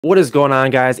What is going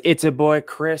on, guys? It's your boy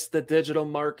Chris, the digital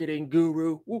marketing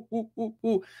guru. Woo, woo, woo,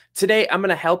 woo. Today, I'm going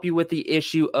to help you with the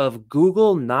issue of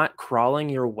Google not crawling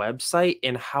your website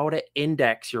and how to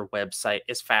index your website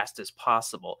as fast as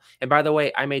possible. And by the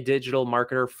way, I'm a digital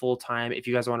marketer full time. If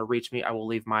you guys want to reach me, I will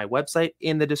leave my website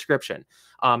in the description.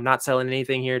 Not selling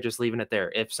anything here, just leaving it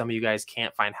there if some of you guys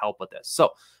can't find help with this.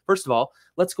 So, first of all,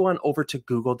 let's go on over to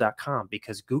google.com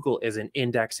because Google isn't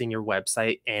indexing your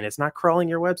website and it's not crawling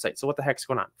your website. So what the heck's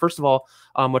going on? First of all,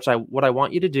 what I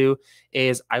want you to do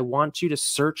is I want you to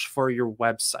search for your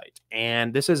website.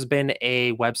 And this has been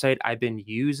a website I've been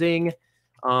using.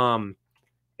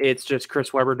 It's just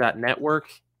chrisweber.network.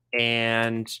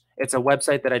 And it's a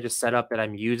website that I just set up that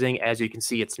I'm using. As you can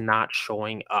see, it's not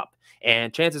showing up.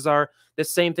 And chances are the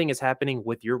same thing is happening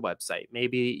with your website.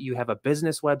 Maybe you have a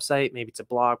business website, maybe it's a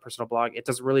blog, personal blog. It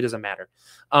really doesn't matter.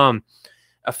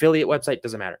 Affiliate website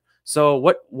doesn't matter. So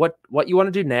what you want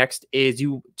to do next is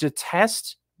you to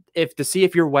test to see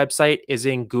if your website is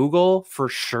in Google for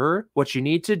sure. What you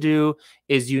need to do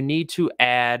is you need to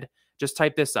add, just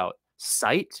type this out,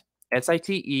 site,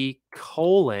 SITE,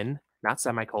 colon, not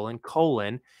semicolon,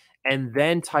 colon, and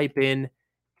then type in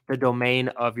the domain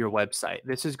of your website.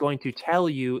 This is going to tell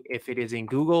you if it is in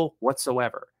Google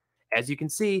whatsoever. As you can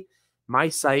see, my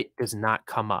site does not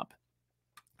come up.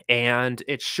 And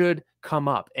it should come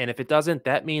up. And if it doesn't,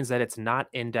 that means that it's not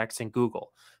indexed in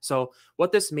Google. So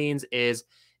what this means is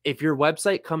if your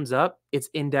website comes up, it's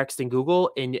indexed in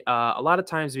Google. And a lot of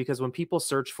times, because when people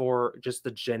search for just the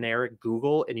generic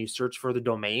Google and you search for the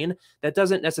domain, that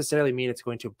doesn't necessarily mean it's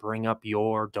going to bring up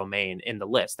your domain in the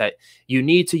list. That you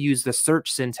need to use the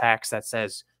search syntax that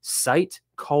says site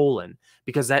colon,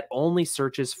 because that only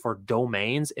searches for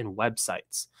domains and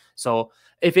websites. So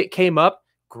if it came up,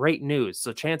 great news.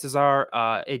 So chances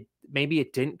are maybe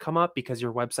it didn't come up because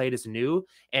your website is new.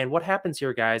 And what happens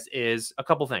here, guys, is a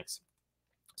couple things.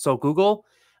 So Google,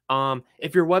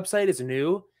 if your website is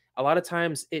new, a lot of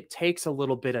times it takes a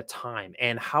little bit of time.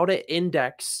 And how to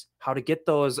index, how to get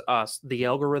those the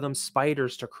algorithm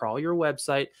spiders to crawl your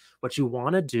website, what you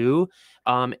want to do,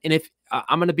 and if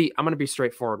I'm gonna be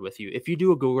straightforward with you. If you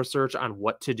do a Google search on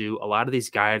what to do, a lot of these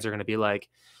guides are gonna be like,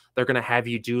 they're going to have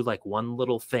you do like one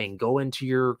little thing, go into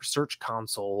your search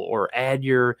console or add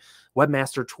your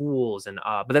webmaster tools. And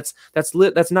but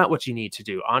that's not what you need to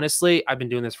do. Honestly, I've been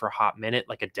doing this for a hot minute,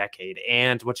 like a decade.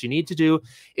 And what you need to do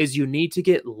is you need to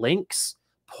get links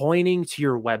pointing to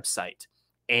your website.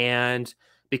 And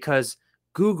because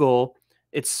Google,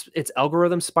 its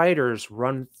algorithm spiders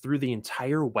run through the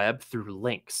entire web through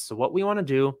links. So what we want to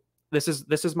do, this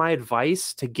is my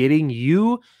advice to getting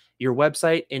your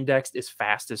website indexed as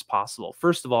fast as possible.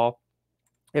 First of all,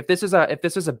 if this is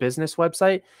a business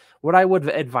website, what I would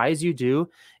advise you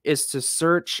do is to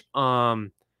search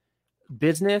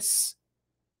business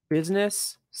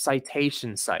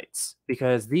citation sites,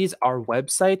 because these are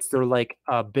websites. They're like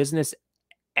business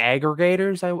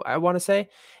aggregators, I want to say.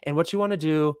 And what you want to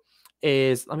do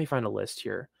is, let me find a list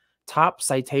here. Top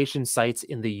citation sites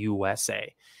in the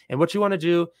USA. And what you want to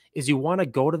do is you want to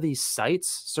go to these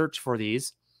sites, search for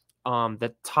these,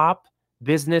 the top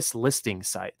business listing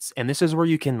sites. And this is where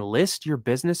you can list your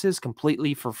businesses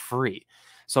completely for free.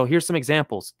 So here's some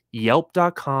examples: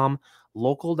 yelp.com,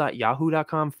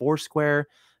 local.yahoo.com, Foursquare,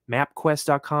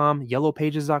 mapquest.com,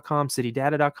 yellowpages.com,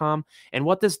 citydata.com. And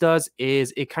what this does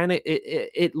is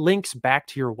it links back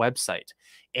to your website.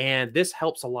 And this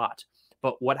helps a lot.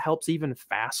 But what helps even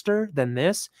faster than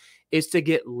this is to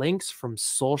get links from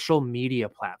social media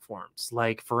platforms.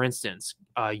 Like, for instance,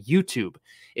 YouTube.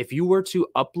 If you were to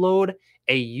upload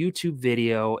a YouTube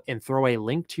video and throw a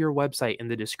link to your website in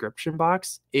the description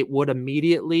box, it would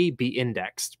immediately be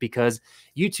indexed, because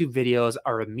YouTube videos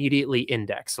are immediately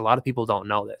indexed. A lot of people don't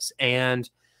know this. And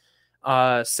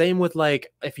same with,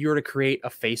 like, if you were to create a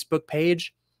Facebook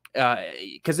page,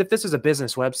 because if this is a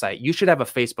business website, you should have a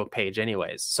Facebook page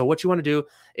anyways. So what you want to do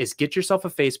is get yourself a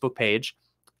Facebook page.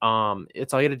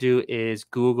 It's all you got to do is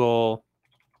go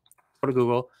to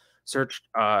Google, search,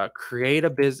 create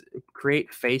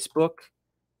Facebook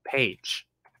page.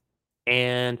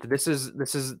 And these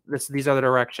are the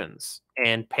directions,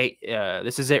 and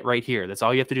this is it right here. That's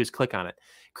all you have to do is click on it.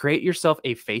 Create yourself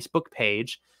a Facebook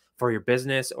page for your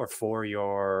business or for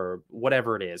your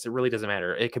whatever it is. It really doesn't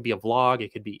matter. It could be a vlog,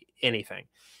 it could be anything.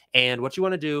 And what you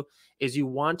want to do is you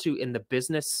want to, in the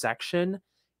business section,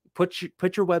 put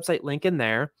your website link in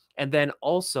there, and then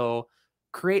also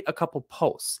create a couple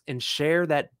posts and share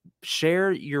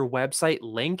your website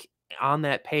link on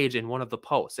that page in one of the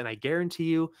posts. And I guarantee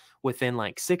you within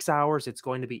like 6 hours, it's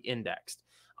going to be indexed.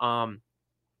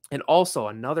 And also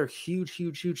another huge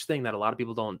thing that a lot of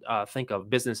people don't think of,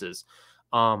 businesses.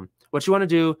 What you want to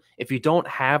do, if you don't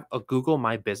have a Google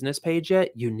My Business page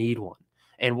yet, you need one.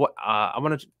 And what I'm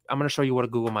gonna show you what a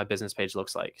Google My Business page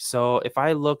looks like. So if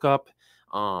I look up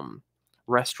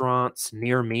restaurants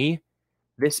near me,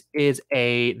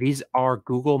 these are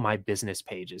Google My Business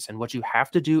pages. And what you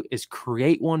have to do is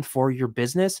create one for your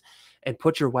business and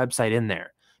put your website in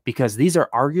there, because these are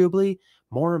arguably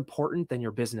more important than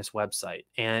your business website.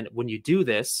 And when you do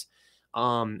this,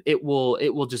 it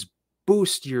will just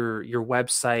boost your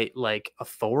website like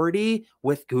authority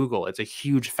with Google. It's a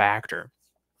huge factor.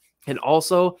 And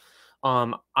also,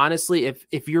 honestly,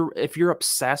 if you're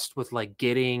obsessed with like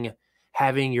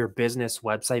having your business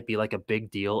website be like a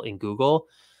big deal in Google,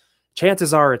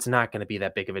 chances are it's not going to be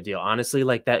that big of a deal. Honestly,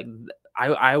 like that,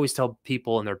 I always tell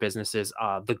people in their businesses,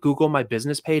 the Google My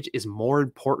Business page is more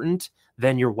important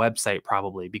than your website,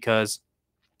 probably, because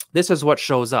this is what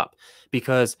shows up.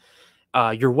 Because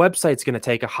your website's going to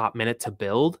take a hot minute to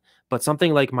build, but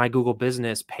something like my Google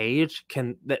Business page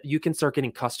that you can start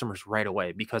getting customers right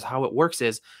away. Because how it works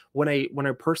is when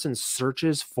a person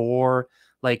searches for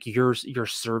like your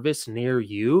service near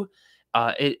you,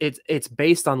 it's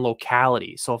based on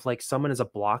locality. So if like someone is a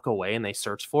block away and they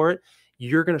search for it,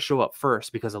 you're going to show up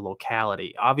first because of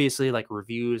locality. Obviously, like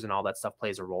reviews and all that stuff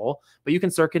plays a role, but you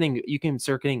can start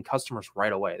getting customers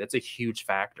right away. That's a huge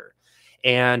factor.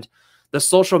 And the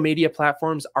social media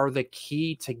platforms are the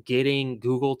key to getting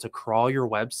Google to crawl your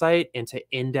website and to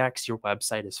index your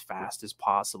website as fast as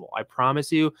possible. I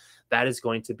promise you that is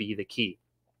going to be the key.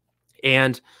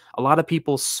 And a lot of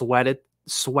people sweat it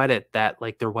that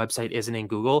like their website isn't in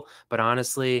Google, but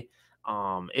honestly,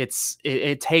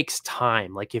 it takes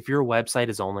time. Like if your website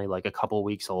is only like a couple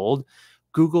weeks old,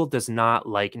 Google does not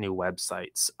like new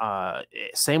websites.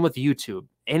 Same with YouTube.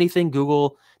 Anything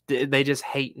Google, they just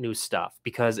hate new stuff,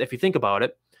 because if you think about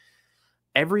it,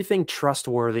 everything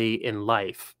trustworthy in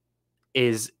life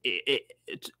is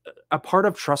a part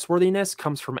of trustworthiness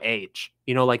comes from age.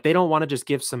 Like they don't want to just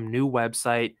give some new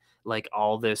website like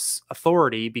all this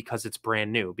authority because it's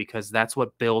brand new, because that's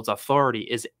what builds authority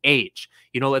is age.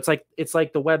 It's like it's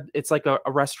like a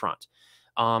restaurant.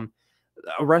 Um,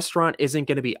 a restaurant isn't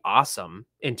going to be awesome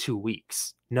in 2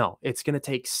 weeks. No, it's going to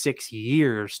take 6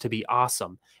 years to be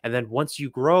awesome. And then once you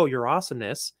grow your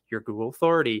awesomeness, your Google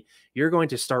authority, you're going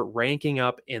to start ranking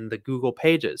up in the Google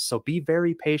pages. So be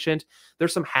very patient.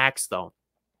 There's some hacks though.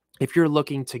 If you're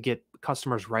looking to get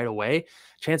customers right away,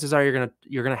 chances are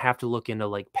you're gonna have to look into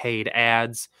like paid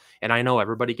ads. And I know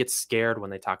everybody gets scared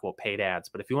when they talk about paid ads,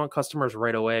 but if you want customers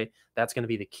right away, that's going to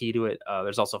be the key to it.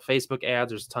 There's also Facebook ads.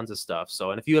 There's tons of stuff.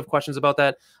 So, and if you have questions about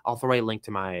that, I'll throw a link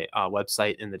to my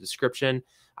website in the description.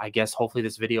 I guess hopefully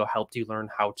this video helped you learn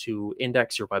how to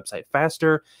index your website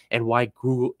faster and why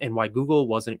Google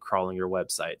wasn't crawling your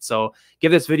website. So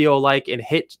give this video a like and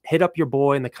hit up your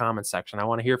boy in the comment section. I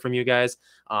want to hear from you guys.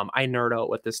 I nerd out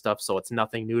with this stuff, so it's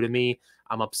nothing new to me.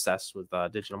 I'm obsessed with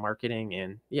digital marketing,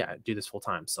 and yeah, I do this full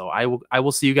time. So I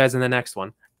will see you guys in the next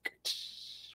one.